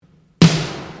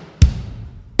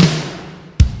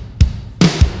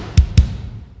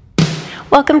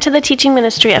Welcome to the teaching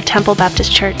ministry of Temple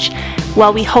Baptist Church.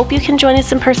 While we hope you can join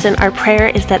us in person, our prayer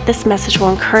is that this message will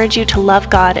encourage you to love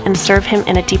God and serve Him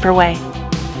in a deeper way.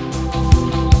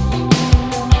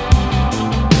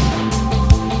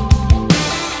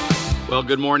 Well,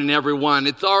 good morning, everyone.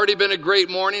 It's already been a great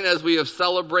morning as we have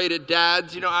celebrated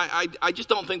dads. You know, I just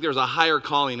don't think there's a higher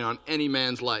calling on any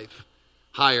man's life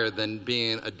higher than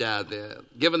being a dad.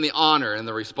 Given the honor and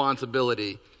the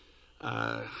responsibility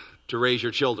to raise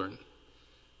your children,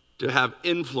 to have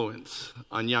influence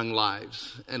on young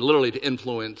lives, and literally to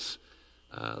influence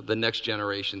the next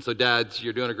generation. So dads,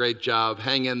 you're doing a great job.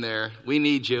 Hang in there. We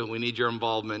need you. We need your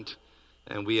involvement,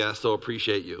 and we so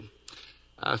appreciate you.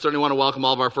 I certainly want to welcome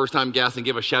all of our first-time guests and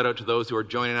give a shout-out to those who are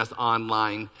joining us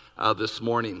online this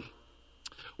morning.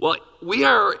 Well, we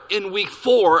are in week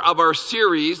 4 of our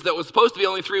series that was supposed to be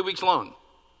only 3 weeks long.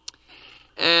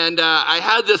 And I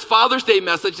had this Father's Day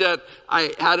message that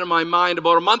I had in my mind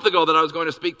about a month ago that I was going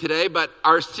to speak today, but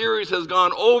our series has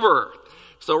gone over.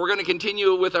 So we're going to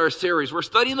continue with our series. We're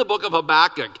studying the book of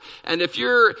Habakkuk. And if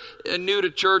you're new to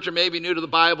church or maybe new to the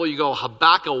Bible, you go,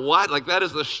 Habakkuk what? Like, that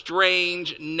is a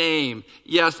strange name.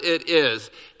 Yes, it is.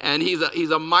 And he's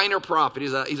a minor prophet.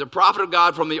 He's a prophet of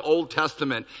God from the Old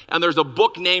Testament. And there's a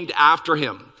book named after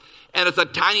him. And it's a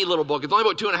tiny little book. It's only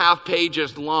about 2.5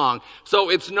 pages long. So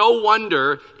it's no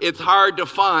wonder it's hard to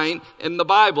find in the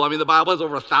Bible. I mean, the Bible has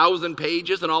over 1,000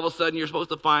 pages, and all of a sudden you're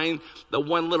supposed to find the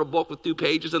one little book with 2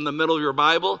 pages in the middle of your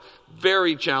Bible.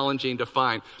 Very challenging to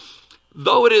find.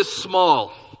 Though it is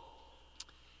small,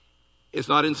 it's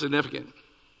not insignificant.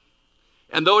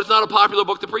 And though it's not a popular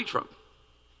book to preach from,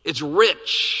 it's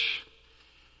rich.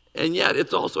 And yet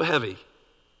it's also heavy.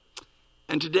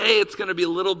 And today it's going to be a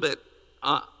little bit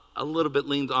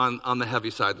leans on the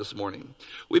heavy side this morning.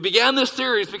 We began this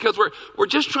series because we're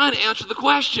just trying to answer the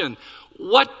question,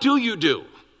 what do you do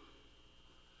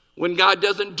when God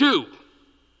doesn't do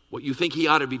what you think he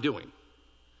ought to be doing?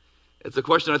 It's a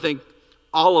question I think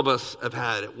all of us have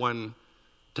had at one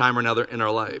time or another in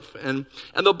our life. And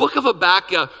the book of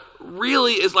Habakkuk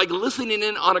really is like listening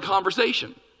in on a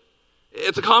conversation.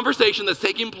 It's a conversation that's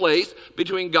taking place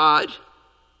between God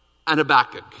and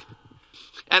Habakkuk.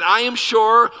 And I am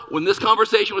sure when this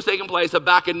conversation was taking place,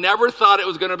 Habakkuk never thought it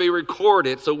was going to be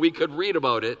recorded so we could read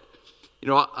about it,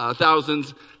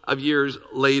 thousands of years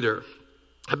later.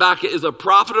 Habakkuk is a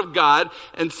prophet of God,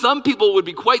 and some people would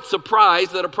be quite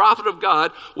surprised that a prophet of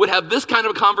God would have this kind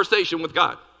of a conversation with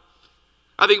God.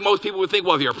 I think most people would think,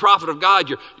 well, if you're a prophet of God,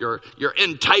 you're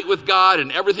in tight with God and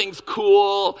everything's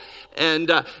cool. And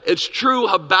it's true,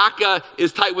 Habakkuk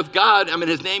is tight with God. I mean,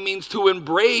 his name means to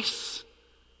embrace.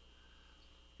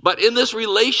 But in this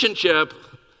relationship,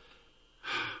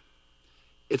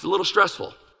 it's a little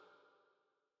stressful.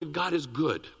 God is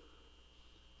good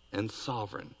and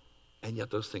sovereign, and yet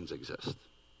those things exist.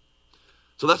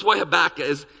 So that's why Habakkuk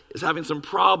is having some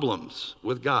problems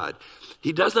with God.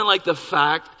 He doesn't like the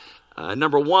fact,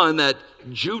 number one, that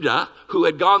Judah, who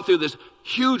had gone through this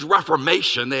huge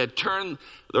reformation, they had turned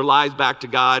their lives back to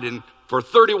God, and for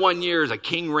 31 years a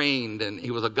king reigned, and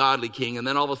he was a godly king, and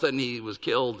then all of a sudden he was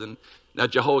killed, and now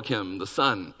Jehoiakim, the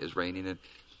son, is reigning.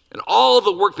 And all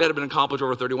the work that had been accomplished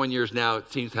over 31 years now,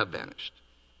 it seems to have vanished.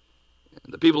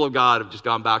 And the people of God have just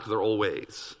gone back to their old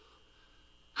ways,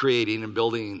 creating and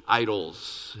building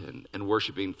idols and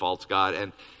worshiping false God.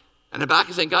 And Habakkuk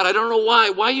is saying, God, I don't know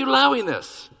why. Why are you allowing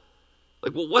this?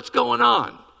 Like, well, what's going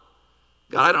on?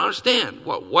 God, I don't understand.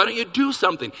 Why don't you do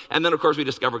something? And then, of course, we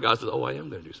discover God says, I am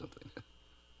going to do something.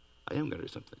 I am going to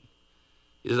do something.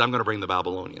 He says, I'm going to bring the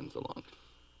Babylonians along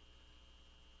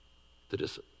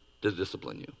to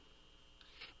discipline you.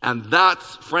 And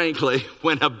that's, frankly,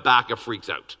 when Habakkuk freaks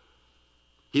out.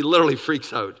 He literally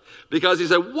freaks out because he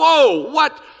said, whoa,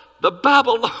 what? The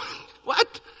Babylon,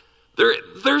 what?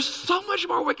 They're so much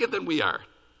more wicked than we are.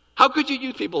 How could you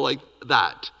use people like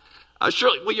that?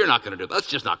 Surely, well, you're not going to do that. That's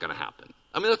just not going to happen.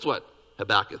 I mean, that's what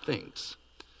Habakkuk thinks.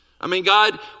 I mean,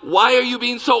 God, why are you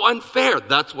being so unfair?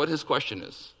 That's what his question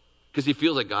is. Because he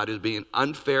feels like God is being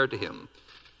unfair to him.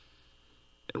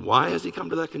 And why has he come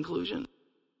to that conclusion?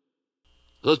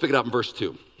 So let's pick it up in verse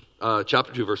 2,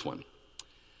 chapter 2, verse 1.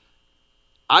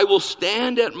 I will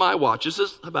stand at my watch. This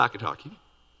is Habakkuk talking.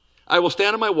 I will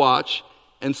stand at my watch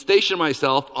and station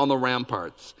myself on the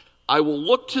ramparts. I will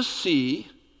look to see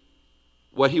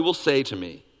what he will say to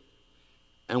me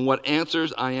and what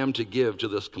answers I am to give to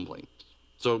this complaint.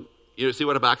 So you see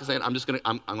what Habakkuk is saying? I'm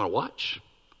going to watch.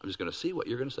 I'm just going to see what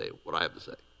you're going to say, what I have to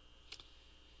say.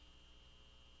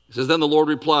 It says, then the Lord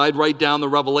replied, write down the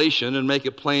revelation and make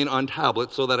it plain on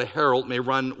tablets so that a herald may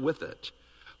run with it.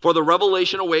 For the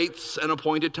revelation awaits an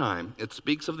appointed time. It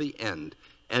speaks of the end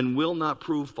and will not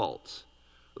prove false.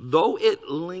 Though it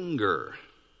linger,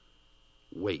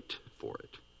 wait for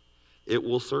it. It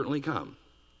will certainly come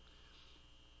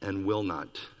and will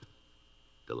not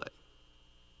delay.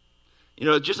 You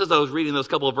know, just as I was reading those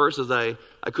couple of verses, I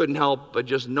couldn't help but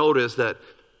just notice that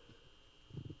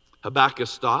Habakkuk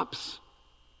stops.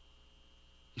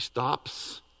 He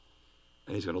stops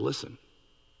and he's going to listen.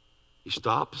 He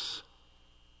stops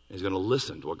and he's going to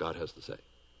listen to what God has to say.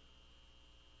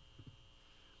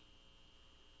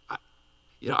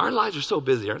 Our lives are so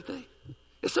busy, aren't they?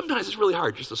 And sometimes it's really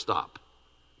hard just to stop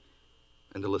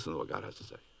and to listen to what God has to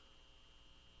say.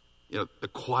 To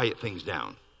quiet things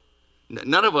down.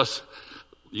 None of us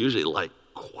usually like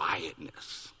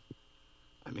quietness.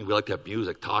 We like to have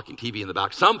music, talking, TV in the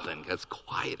back, something that's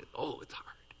quiet. Oh, it's hard.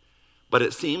 But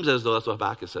it seems as though that's what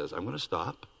Habakkuk says. I'm going to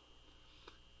stop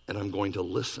and I'm going to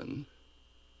listen.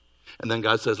 And then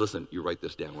God says, listen, you write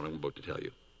this down, what I'm about to tell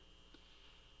you.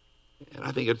 And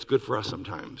I think it's good for us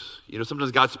sometimes.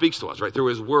 Sometimes God speaks to us, right, through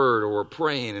his word, or we're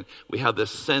praying, and we have this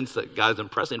sense that God's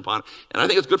impressing upon. And I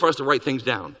think it's good for us to write things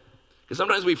down. Because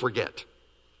sometimes we forget.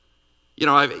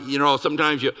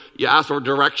 Sometimes you ask for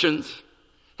directions.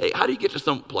 Hey, how do you get to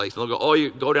some place? And they'll go,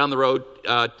 you go down the road,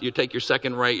 you take your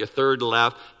second right, your third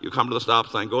left, you come to the stop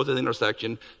sign, go to the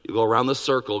intersection, you go around the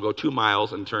circle, go 2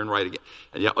 miles, and turn right again.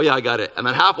 And I got it. And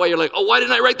then halfway you're like, why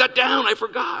didn't I write that down? I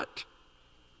forgot.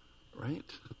 Right?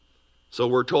 So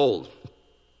we're told,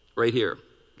 right here,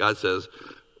 God says,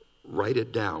 write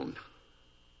it down.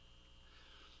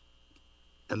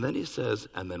 And then he says,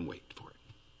 and then wait for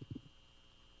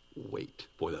it. Wait.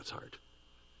 Boy, that's hard.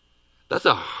 That's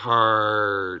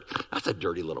a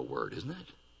dirty little word, isn't it?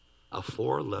 A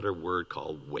 4-letter word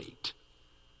called wait.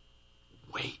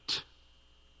 Wait.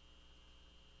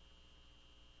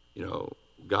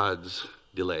 God's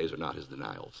delays are not his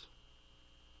denials.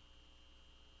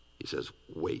 He says,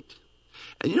 wait.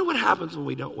 And you know what happens when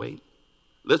we don't wait?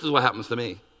 This is what happens to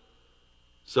me.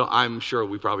 So I'm sure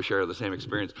we probably share the same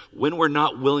experience. When we're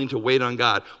not willing to wait on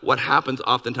God, what happens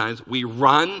oftentimes, we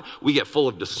run, we get full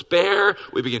of despair,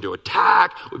 we begin to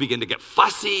attack, we begin to get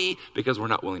fussy because we're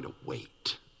not willing to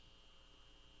wait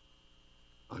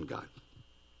on God.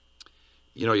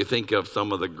 You think of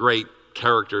some of the great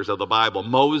characters of the Bible.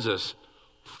 Moses,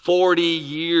 40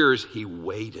 years he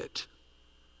waited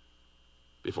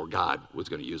before God was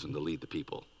going to use him to lead the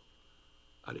people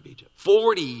out of Egypt.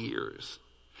 40 years.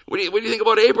 What do you think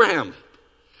about Abraham?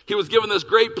 He was given this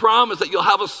great promise that you'll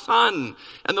have a son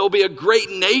and there'll be a great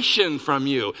nation from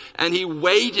you. And he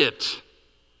waited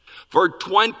for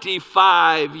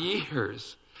 25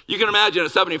 years. You can imagine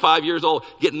at 75 years old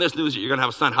getting this news that you're going to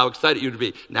have a son, how excited you'd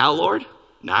be. Now, Lord?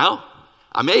 Now?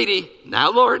 I'm 80.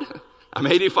 Now, Lord? I'm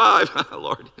 85.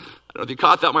 Lord, I don't know if you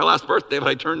caught that my last birthday, but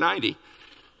I turned 90.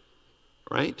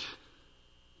 Right?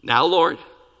 Now, Lord?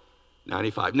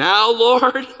 95. Now,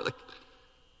 Lord?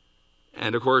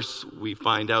 And of course, we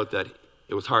find out that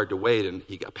it was hard to wait and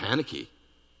he got panicky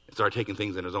and started taking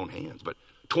things in his own hands. But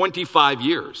 25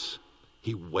 years,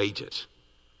 he waited.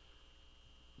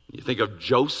 You think of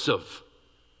Joseph,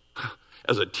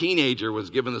 as a teenager, was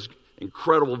given this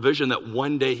incredible vision that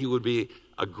one day he would be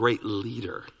a great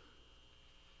leader.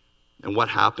 And what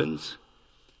happens?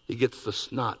 He gets the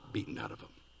snot beaten out of him,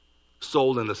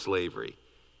 sold into slavery,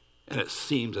 and it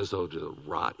seems as though to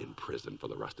rot in prison for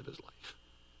the rest of his life.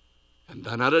 And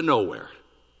then out of nowhere,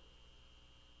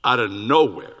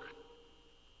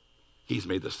 he's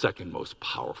made the second most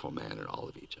powerful man in all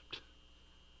of Egypt.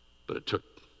 But it took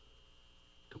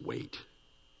to wait.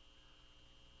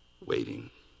 Waiting.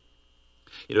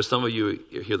 Some of you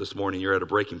are here this morning, you're at a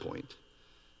breaking point.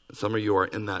 And some of you are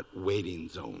in that waiting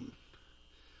zone.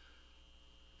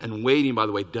 And waiting, by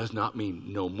the way, does not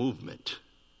mean no movement.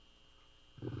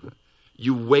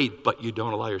 You wait, but you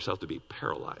don't allow yourself to be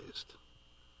paralyzed.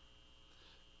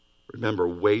 Remember,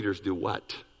 waiters do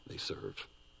what? They serve.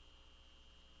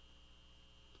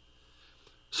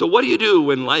 So what do you do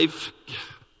when life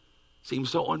seems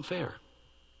so unfair?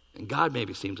 And God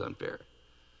maybe seems unfair.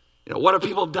 What have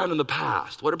people done in the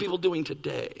past? What are people doing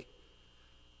today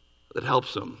that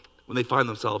helps them when they find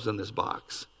themselves in this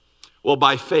box? Well,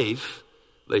 by faith,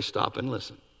 they stop and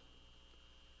listen.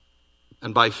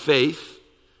 And by faith,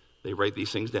 they write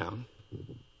these things down.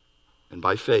 And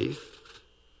by faith,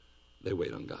 they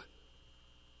wait on God.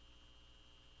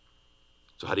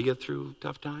 So how do you get through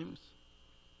tough times?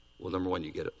 Well, number one,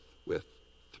 you get it with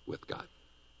God.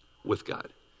 With God.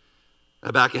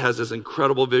 Habakkuk has this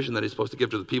incredible vision that he's supposed to give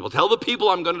to the people. Tell the people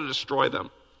I'm going to destroy them.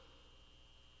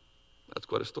 That's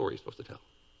what a story is supposed to tell.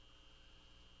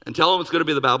 and tell them it's going to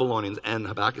be the Babylonians. And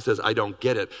Habakkuk says, I don't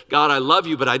get it. God, I love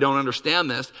you, but I don't understand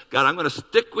this. God, I'm going to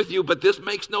stick with you, but this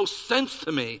makes no sense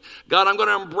to me. God, I'm going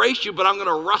to embrace you, but I'm going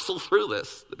to wrestle through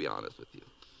this, to be honest with you,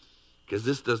 because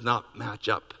this does not match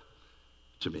up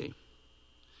to me.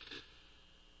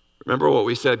 Remember what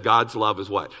we said, God's love is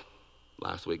what?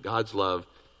 Last week, God's love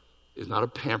is not a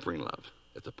pampering love.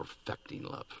 It's a perfecting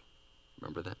love.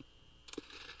 Remember that?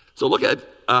 So look at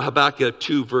Habakkuk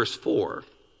 2, verse 4.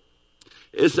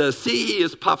 It says, see, he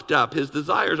is puffed up. His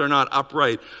desires are not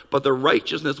upright, but the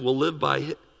righteousness will live by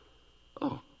his.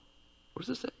 Oh, what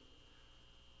does it say?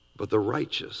 But the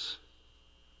righteous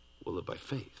will live by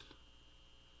faith.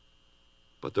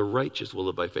 But the righteous will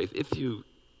live by faith. If you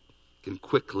can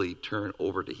quickly turn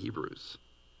over to Hebrews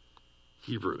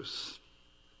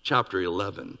chapter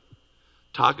 11.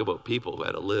 Talk about people who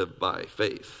had to live by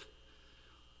faith.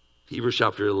 Hebrews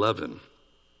chapter 11.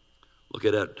 Look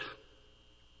at it.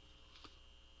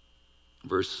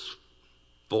 Verse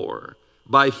 4.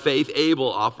 By faith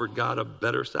Abel offered God a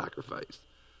better sacrifice.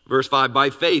 Verse 5. By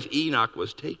faith Enoch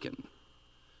was taken.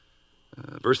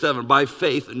 Verse 7. By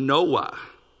faith Noah.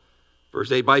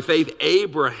 Verse 8. By faith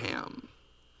Abraham.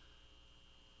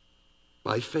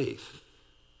 By faith.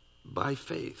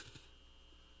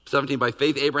 17. By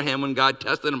faith Abraham, when God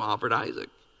tested him, offered Isaac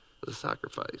as a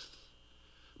sacrifice.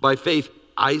 By faith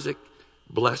Isaac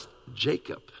blessed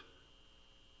Jacob.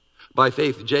 By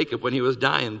faith, Jacob, when he was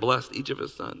dying, blessed each of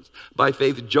his sons. By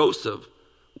faith, Joseph,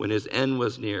 when his end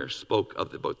was near, spoke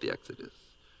about the Exodus.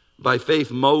 By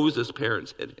faith, Moses'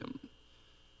 parents hid him.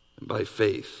 And by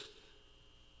faith,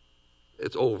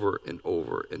 it's over and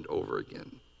over and over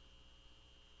again.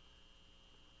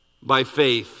 By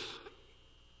faith,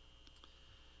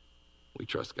 we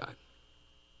trust God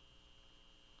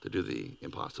to do the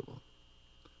impossible.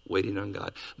 Waiting on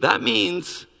God. That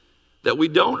means that we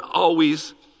don't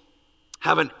always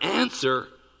have an answer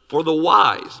for the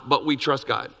whys, but we trust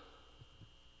God.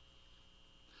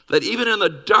 That even in the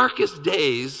darkest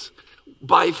days,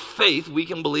 by faith, we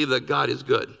can believe that God is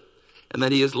good and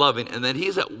that he is loving and that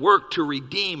he's at work to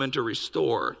redeem and to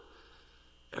restore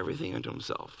everything unto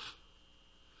himself.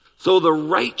 So the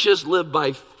righteous live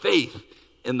by faith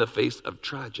in the face of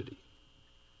tragedy.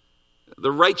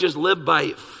 The righteous live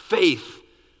by faith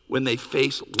when they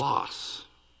face loss.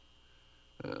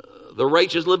 The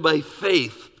righteous live by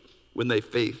faith when they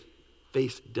face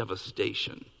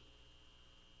devastation.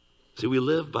 See, we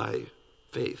live by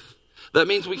faith. That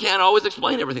means we can't always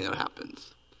explain everything that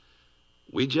happens.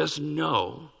 We just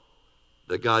know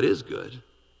that God is good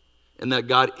and that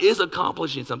God is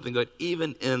accomplishing something good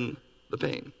even in the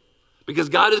pain. Because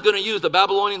God is going to use the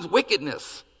Babylonians'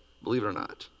 wickedness, believe it or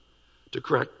not, to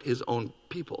correct his own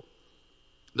people.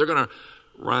 They're going to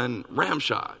run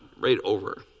ramshod right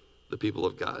over the people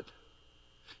of God.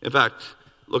 In fact,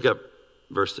 look at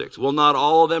verse 6. Will not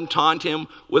all of them taunt him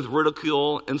with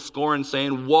ridicule and scorn,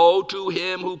 saying, woe to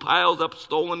him who piles up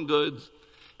stolen goods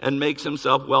and makes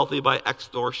himself wealthy by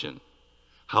extortion?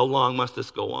 How long must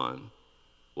this go on?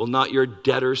 Will not your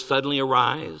debtors suddenly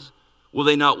arise? Will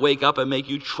they not wake up and make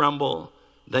you tremble?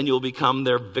 Then you'll become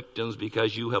their victims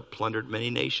because you have plundered many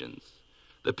nations.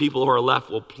 The people who are left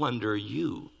will plunder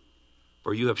you,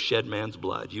 for you have shed man's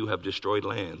blood. You have destroyed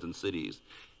lands and cities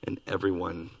and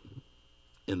everyone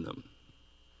in them.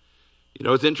 You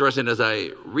know, it's interesting as I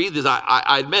read this,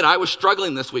 I admit I was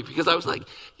struggling this week because I was like,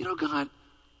 God,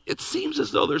 it seems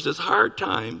as though there's this hard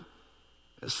time,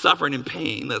 suffering and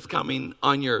pain that's coming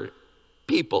on your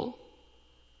people.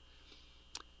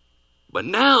 But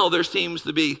now there seems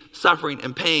to be suffering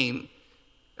and pain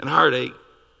and heartache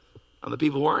on the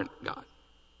people who aren't God.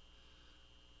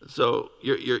 So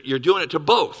you're doing it to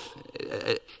both.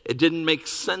 It didn't make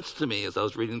sense to me as I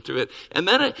was reading through it. And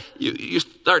then you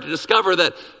start to discover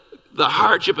that the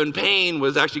hardship and pain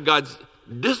was actually God's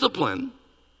discipline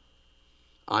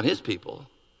on his people.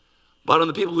 But on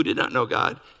the people who did not know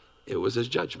God, it was his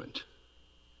judgment.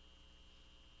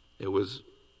 It was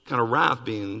kind of wrath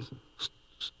being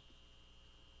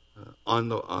on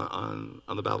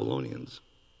the Babylonians.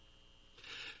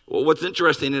 Well, what's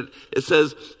interesting, it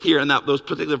says here in those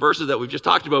particular verses that we've just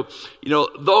talked about,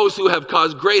 those who have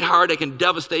caused great heartache and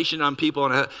devastation on people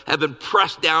and have been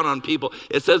pressed down on people,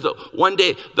 it says that one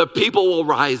day the people will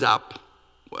rise up.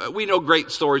 We know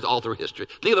great stories all through history.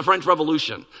 Think of the French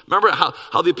Revolution. Remember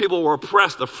how the people were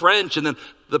oppressed, the French, and then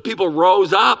the people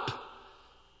rose up.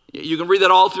 You can read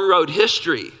that all throughout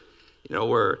history,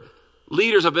 where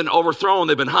leaders have been overthrown,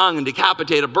 they've been hung and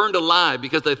decapitated, burned alive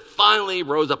because they finally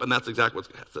rose up, and that's exactly what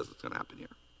it says it's going to happen here.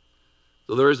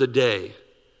 So there is a day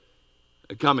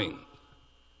coming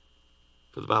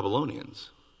for the Babylonians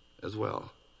as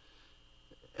well.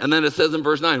 And then it says in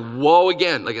verse 9, woe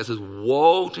again. Like it says,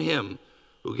 woe to him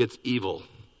who gets evil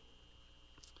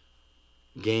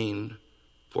gain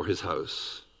for his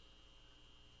house.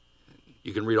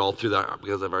 You can read all through that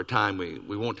because of our time.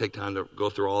 We won't take time to go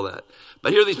through all that.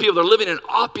 But here are these people, they're living in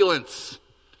opulence.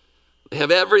 They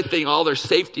have everything, all their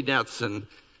safety nets, and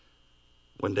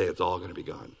one day it's all going to be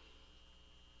gone.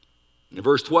 In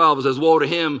verse 12, it says, woe to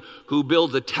him who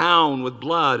builds a town with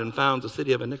blood and founds a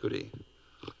city of iniquity.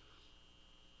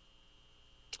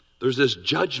 There's this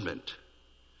judgment.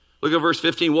 Look at verse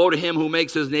 15. Woe to him who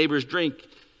makes his neighbors drink.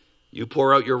 You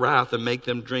pour out your wrath and make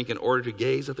them drink in order to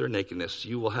gaze at their nakedness.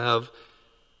 You will have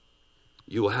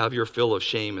your fill of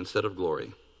shame instead of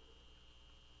glory.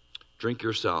 Drink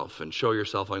yourself and show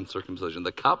yourself uncircumcision.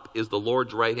 The cup is the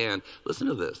Lord's right hand. Listen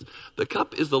to this. The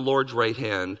cup is the Lord's right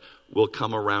hand will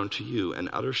come around to you, and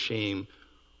utter shame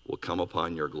will come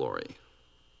upon your glory.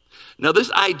 Now, this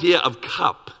idea of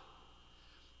cup,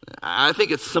 I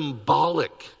think it's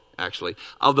symbolic, actually,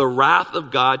 of the wrath of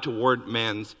God toward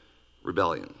man's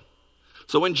rebellion.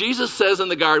 So when Jesus says in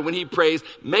the garden, when he prays,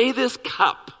 may this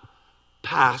cup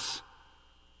pass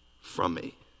from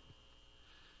me,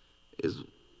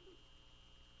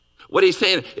 what he's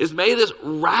saying is, may this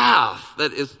wrath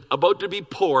that is about to be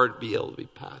poured be able to be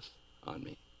passed on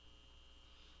me.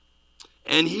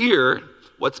 And here,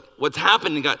 what's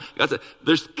happening, God said,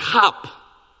 this cup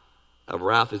of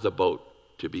wrath is about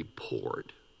to be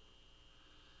poured.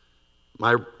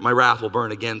 My wrath will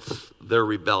burn against their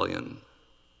rebellion.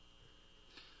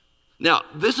 Now,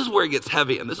 this is where it gets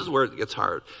heavy, and this is where it gets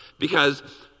hard, because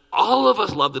all of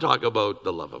us love to talk about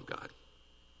the love of God,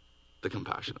 the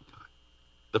compassion of God,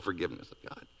 the forgiveness of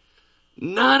God.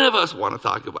 None of us want to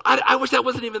talk about, I wish that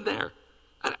wasn't even there.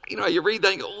 You read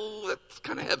that and go, oh, that's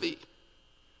kind of heavy.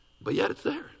 But yet it's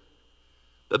there.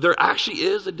 That there actually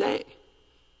is a day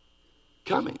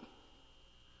coming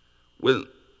when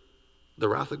the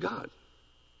wrath of God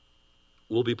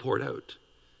will be poured out.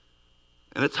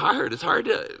 And it's hard. It's hard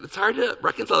to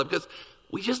reconcile it because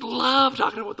we just love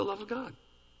talking about the love of God.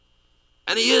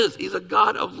 And he's a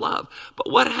God of love.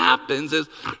 But what happens is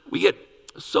we get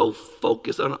so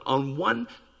focused on one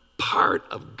part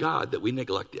of God that we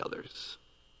neglect the others.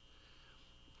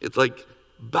 It's like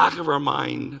back of our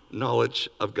mind knowledge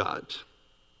of God.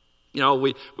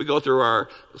 We go through our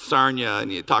Sarnia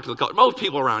and you talk to the culture. Most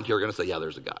people around here are going to say, yeah,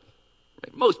 there's a God.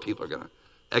 Right? Most people are going to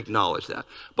acknowledge that.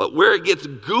 But where it gets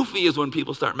goofy is when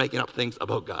people start making up things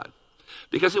about God.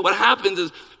 Because what happens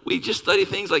is we just study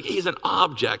things like he's an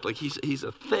object, like he's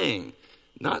a thing,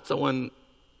 not someone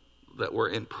that we're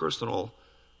in personal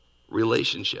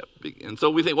relationship. And so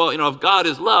we think, well, if God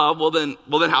is love, well then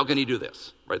how can he do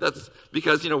this? Right? That's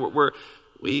because,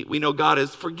 we know God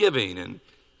is forgiving, and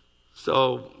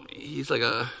so he's like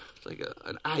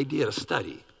an idea to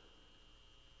study.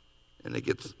 And it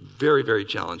gets very, very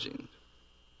challenging.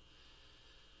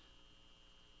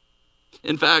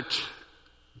 In fact,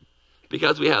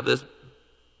 because we have this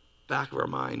back of our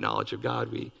mind knowledge of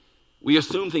God, we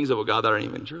assume things about God that aren't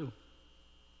even true.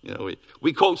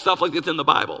 We quote stuff like it's in the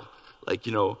Bible. Like,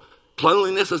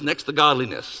 cleanliness is next to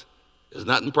godliness. Isn't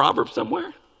that in Proverbs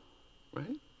somewhere?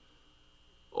 Right?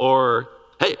 Or,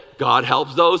 hey, God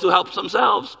helps those who help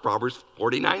themselves. Proverbs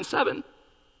 49:7.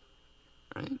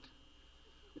 Right?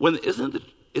 When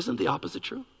isn't the opposite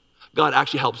true? God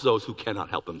actually helps those who cannot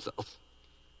help themselves.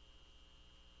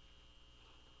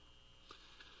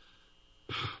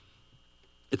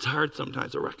 It's hard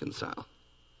sometimes to reconcile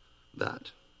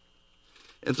that.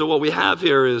 And so what we have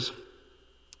here is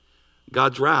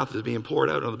God's wrath is being poured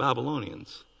out on the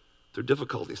Babylonians through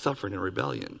difficulty, suffering, and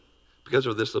rebellion because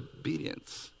of this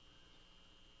obedience.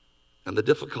 And the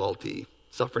difficulty,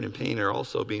 suffering, and pain are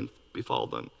also being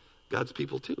befallen on God's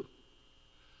people too.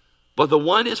 But the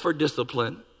one is for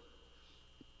discipline,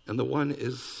 and the one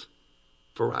is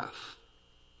for wrath.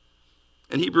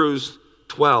 In Hebrews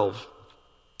 12,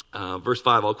 verse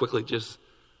 5, I'll quickly just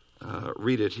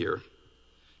read it here.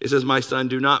 It says, my son,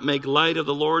 do not make light of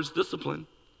the Lord's discipline,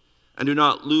 and do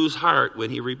not lose heart when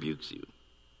he rebukes you,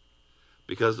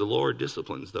 because the Lord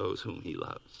disciplines those whom he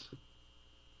loves.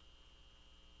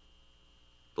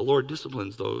 The Lord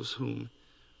disciplines those whom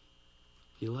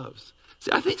he loves.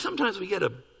 See, I think sometimes we get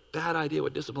a bad idea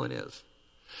what discipline is.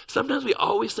 Sometimes we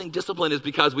always think discipline is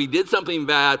because we did something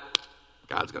bad,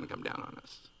 God's going to come down on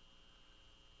us.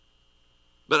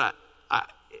 But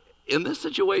in this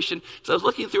situation, as I was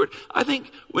looking through it, I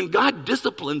think when God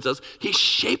disciplines us, he's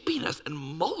shaping us and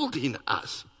molding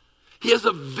us. He has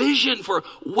a vision for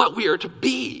what we are to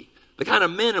be, the kind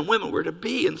of men and women we're to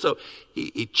be. And so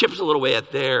he chips a little way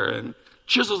at there and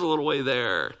chisels a little way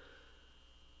there.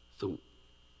 So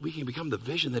we can become the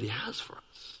vision that he has for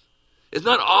us. It's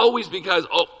not always because,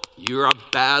 oh, you're a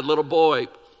bad little boy,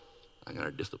 I'm going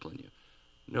to discipline you.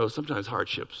 No, sometimes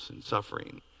hardships and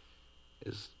suffering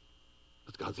is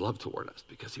God's love toward us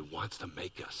because he wants to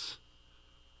make us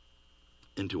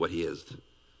into what he is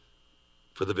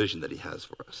for the vision that he has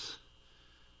for us.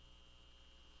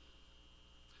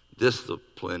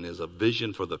 Discipline is a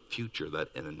vision for the future that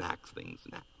enacts things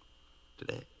now,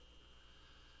 today.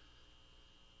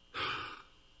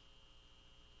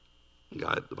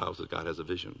 God, the Bible says God has a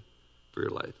vision for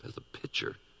your life, has a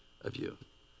picture of you.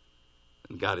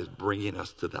 And God is bringing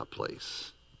us to that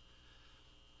place.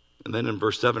 And then in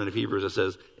verse 7 of Hebrews it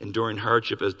says, enduring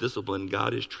hardship as discipline,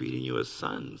 God is treating you as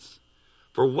sons.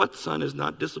 For what son is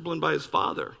not disciplined by his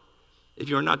father? If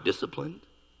you are not disciplined,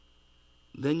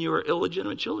 then you are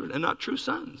illegitimate children and not true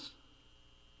sons.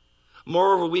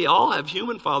 Moreover, we all have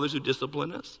human fathers who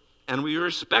discipline us, and we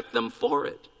respect them for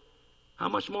it. How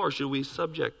much more should we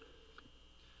subject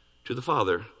to the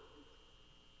Father?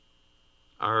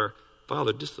 Our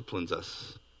Father disciplines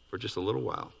us for just a little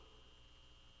while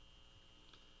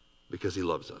because he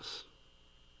loves us.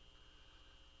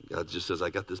 God just says, I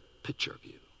got this picture of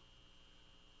you.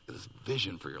 I got this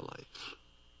vision for your life.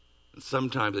 And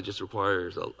sometimes it just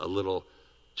requires a little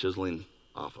chiseling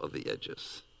off of the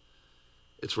edges.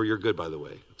 It's for your good, by the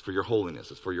way. It's for your holiness.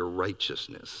 It's for your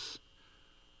righteousness.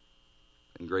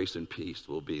 And grace and peace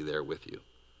will be there with you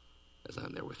as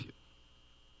I'm there with you.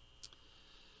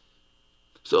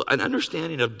 So an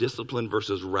understanding of discipline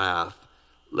versus wrath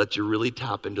lets you really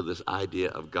tap into this idea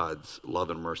of God's love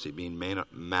and mercy being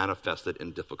manifested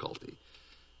in difficulty.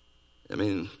 I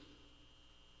mean,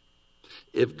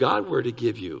 if God were to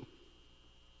give you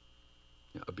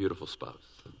a beautiful spouse,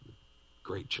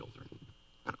 great children,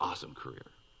 an awesome career,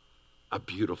 a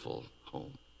beautiful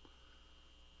home,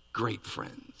 great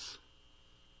friends,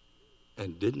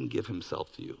 and didn't give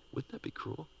himself to you, wouldn't that be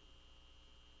cruel?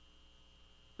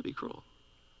 That'd be cruel.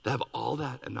 To have all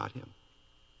that and not him.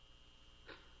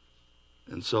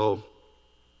 And so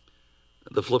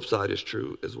the flip side is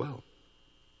true as well.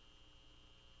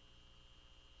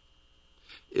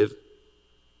 If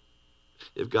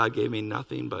God gave me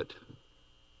nothing but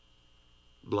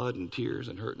blood and tears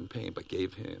and hurt and pain, but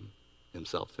gave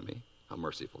himself to me, how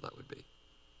merciful that would be.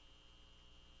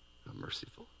 How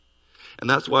merciful. And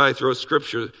that's why I throw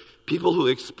scripture. People who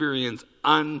experience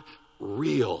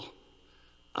unreal,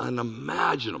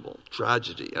 unimaginable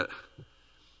tragedy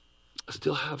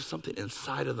still have something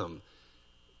inside of them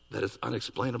that is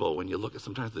unexplainable when you look at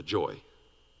sometimes the joy.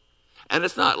 And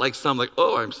it's not like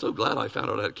oh, I'm so glad I found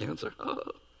out I had cancer. Oh,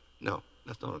 no,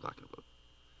 that's not what I'm talking about.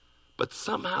 But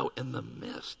somehow in the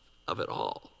midst of it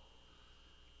all,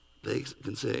 they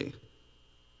can say,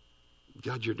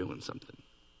 God, you're doing something.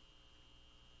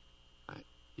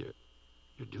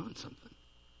 You're doing something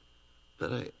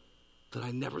that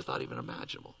I never thought even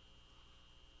imaginable.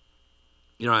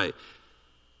 You know,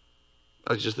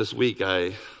 I just this week,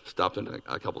 I stopped in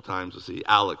a couple times to see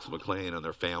Alex McLean and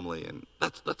their family, and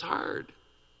that's hard.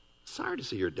 It's hard to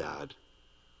see your dad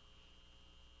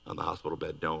on the hospital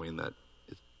bed knowing that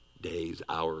it's days,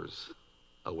 hours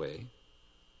away.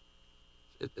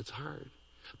 It's hard.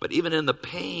 But even in the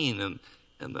pain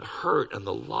and the hurt and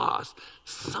the loss,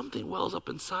 something wells up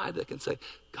inside that can say,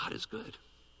 God is good.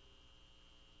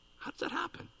 How does that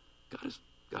happen? God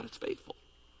is faithful.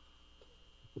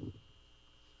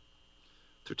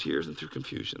 Through tears and through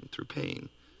confusion, through pain,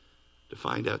 to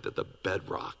find out that the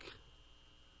bedrock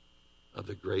of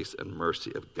the grace and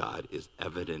mercy of God is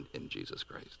evident in Jesus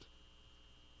Christ.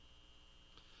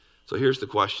 So here's the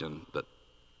question that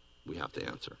we have to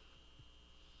answer.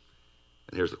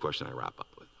 And here's the question I wrap up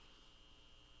with.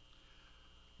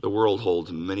 The world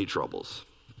holds many troubles.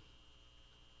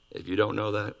 If you don't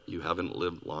know that, you haven't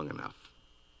lived long enough.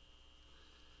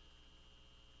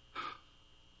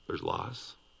 There's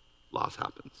loss. Loss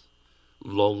happens.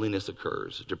 Loneliness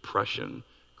occurs. Depression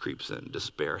creeps in.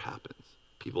 Despair happens.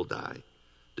 People die.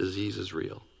 Disease is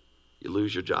real. You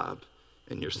lose your job,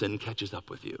 and your sin catches up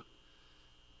with you.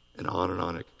 And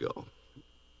on it could go.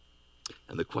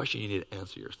 And the question you need to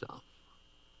answer yourself,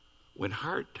 when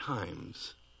hard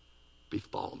times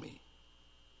befall me,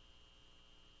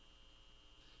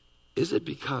 is it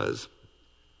because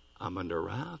I'm under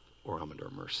wrath or I'm under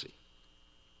mercy?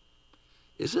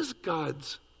 Is this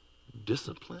God's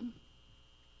discipline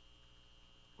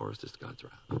or is this God's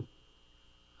wrath?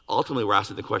 Ultimately, we're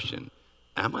asking the question,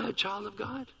 am I a child of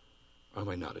God or am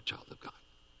I not a child of God?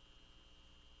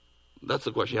 That's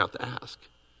the question you have to ask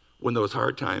when those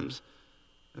hard times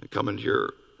come into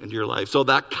your life. So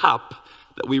that cup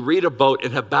that we read about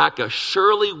in Habakkuk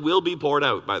surely will be poured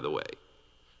out, by the way.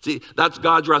 See, that's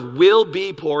God's wrath will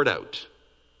be poured out.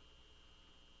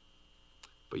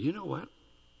 But you know what?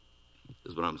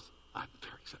 This is what I'm very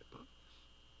excited about.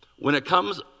 When it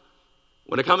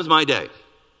comes my day,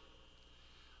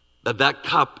 that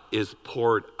cup is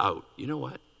poured out, you know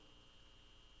what?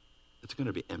 It's going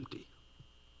to be empty.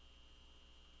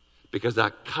 Because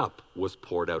that cup was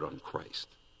poured out on Christ,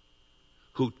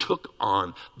 who took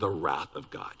on the wrath of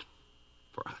God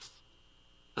for us.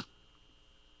 Can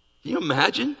you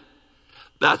imagine?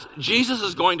 Jesus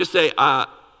is going to say,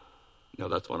 no,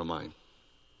 that's one of mine.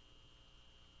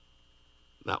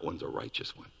 That one's a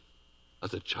righteous one.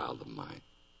 That's a child of mine.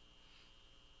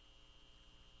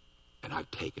 And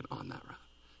I've taken on that wrath.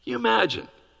 Can you imagine?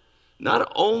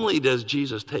 Not only does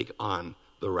Jesus take on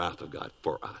the wrath of God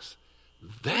for us,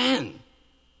 then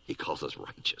he calls us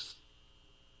righteous.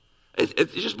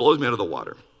 It just blows me out of the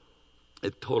water.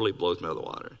 It totally blows me out of the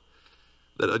water.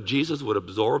 That Jesus would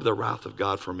absorb the wrath of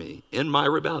God for me in my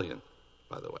rebellion,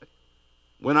 by the way,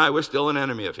 when I was still an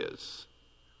enemy of his,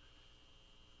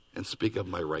 and speak of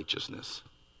my righteousness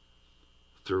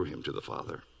through him to the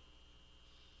Father.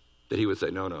 That he would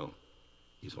say, no,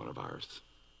 he's one of ours.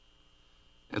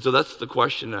 And so that's the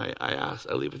question I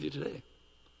leave with you today.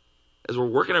 As we're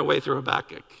working our way through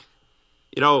Habakkuk,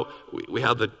 you know, we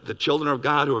have the children of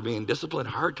God who are being disciplined.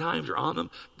 Hard times are on them.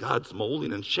 God's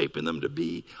molding and shaping them to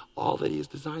be all that he has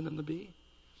designed them to be.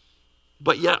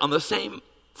 But yet, on the same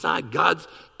side, God's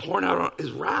pouring out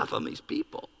his wrath on these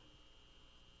people.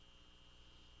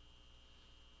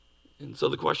 And so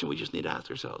the question we just need to ask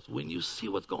ourselves, when you see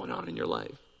what's going on in your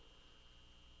life,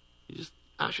 you just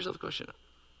ask yourself the question,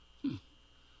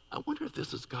 I wonder if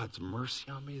this is God's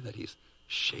mercy on me, that he's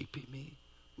shaping me,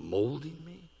 molding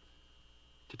me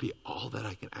to be all that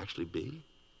I can actually be?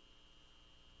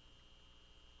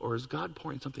 Or is God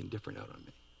pouring something different out on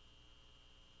me?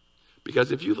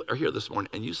 Because if you are here this morning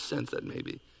and you sense that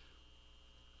maybe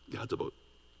God's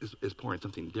is pouring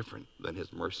something different than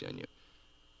his mercy on you,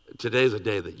 today's a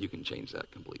day that you can change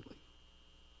that completely.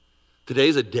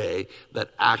 Today's a day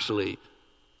that actually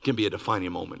can be a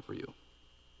defining moment for you.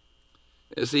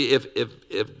 You see,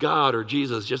 if God or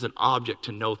Jesus is just an object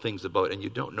to know things about and you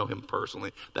don't know him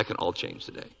personally, that can all change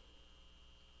today.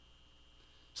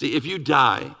 See, if you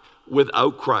die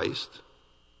without Christ,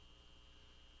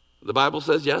 the Bible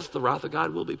says, yes, the wrath of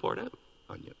God will be poured out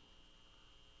on you.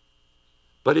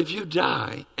 But if you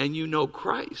die and you know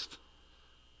Christ,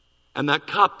 and that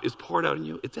cup is poured out on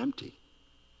you, it's empty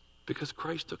because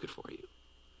Christ took it for you.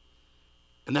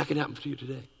 And that can happen to you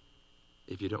today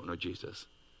if you don't know Jesus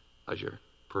as your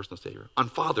personal Savior on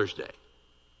Father's Day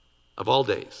of all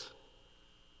days.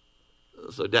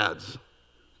 So dads,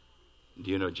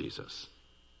 do you know Jesus?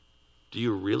 Do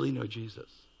you really know Jesus?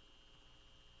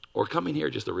 Or coming here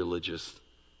just a religious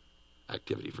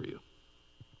activity for you?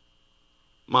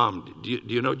 Mom, do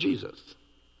you know Jesus?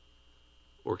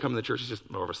 Or coming to church is just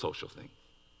more of a social thing?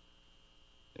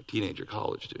 A teenager,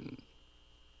 college student,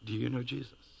 do you know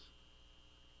Jesus?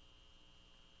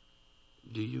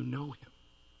 Do you know him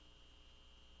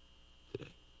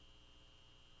today?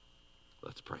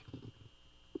 Let's pray.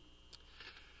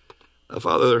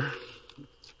 Father,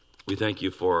 we thank you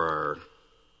for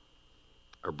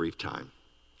our brief time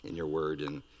in your word.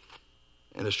 And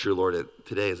it's true, Lord,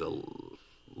 today is a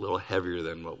little heavier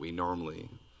than what we normally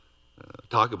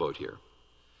talk about here.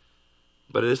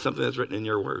 But it is something that's written in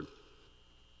your word.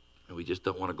 And we just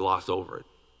don't want to gloss over it.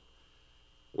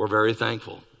 We're very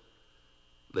thankful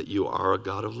that you are a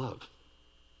God of love,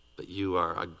 that you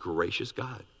are a gracious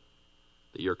God,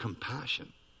 that you're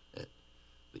compassionate, that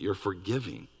you're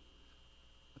forgiving.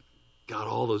 God,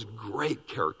 all those great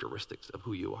characteristics of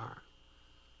who you are.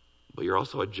 But you're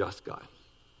also a just God.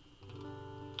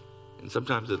 And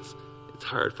sometimes it's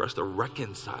hard for us to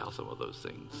reconcile some of those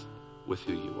things with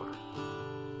who you are.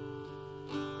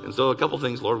 And so a couple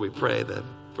things, Lord, we pray that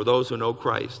for those who know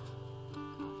Christ,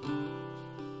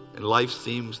 and life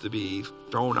seems to be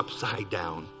thrown upside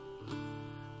down,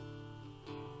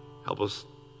 help us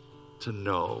to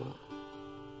know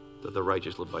that the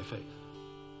righteous live by faith.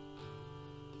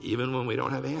 Even when we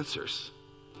don't have answers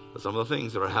to some of the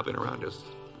things that are happening around us,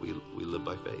 we live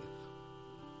by faith.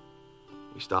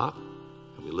 We stop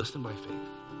and we listen by faith.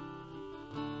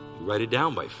 We write it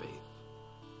down by faith.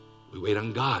 We wait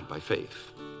on God by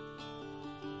faith,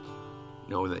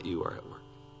 knowing that you are at work.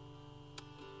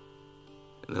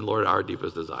 And then, Lord, our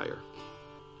deepest desire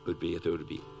would be if there would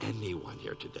be anyone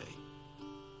here today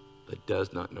that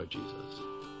does not know Jesus.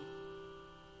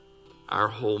 Our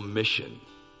whole mission,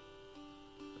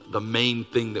 the main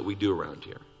thing that we do around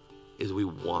here, is we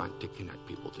want to connect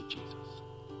people to Jesus.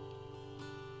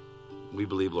 We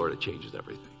believe, Lord, it changes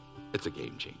everything. it's a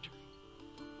game changer.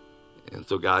 And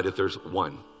so God, if there's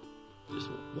one, just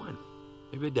one,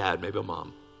 maybe a dad, maybe a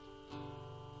mom,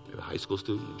 maybe a high school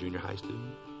student, a junior high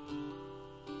student,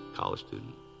 college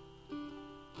student,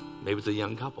 maybe it's a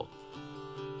young couple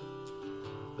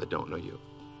that don't know you.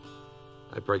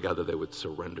 I pray, God, that they would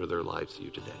surrender their lives to you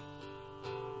today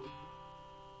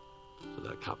so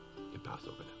that cup can pass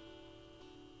over them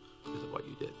because of what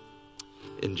you did.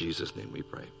 In Jesus' name we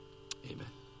pray. Amen.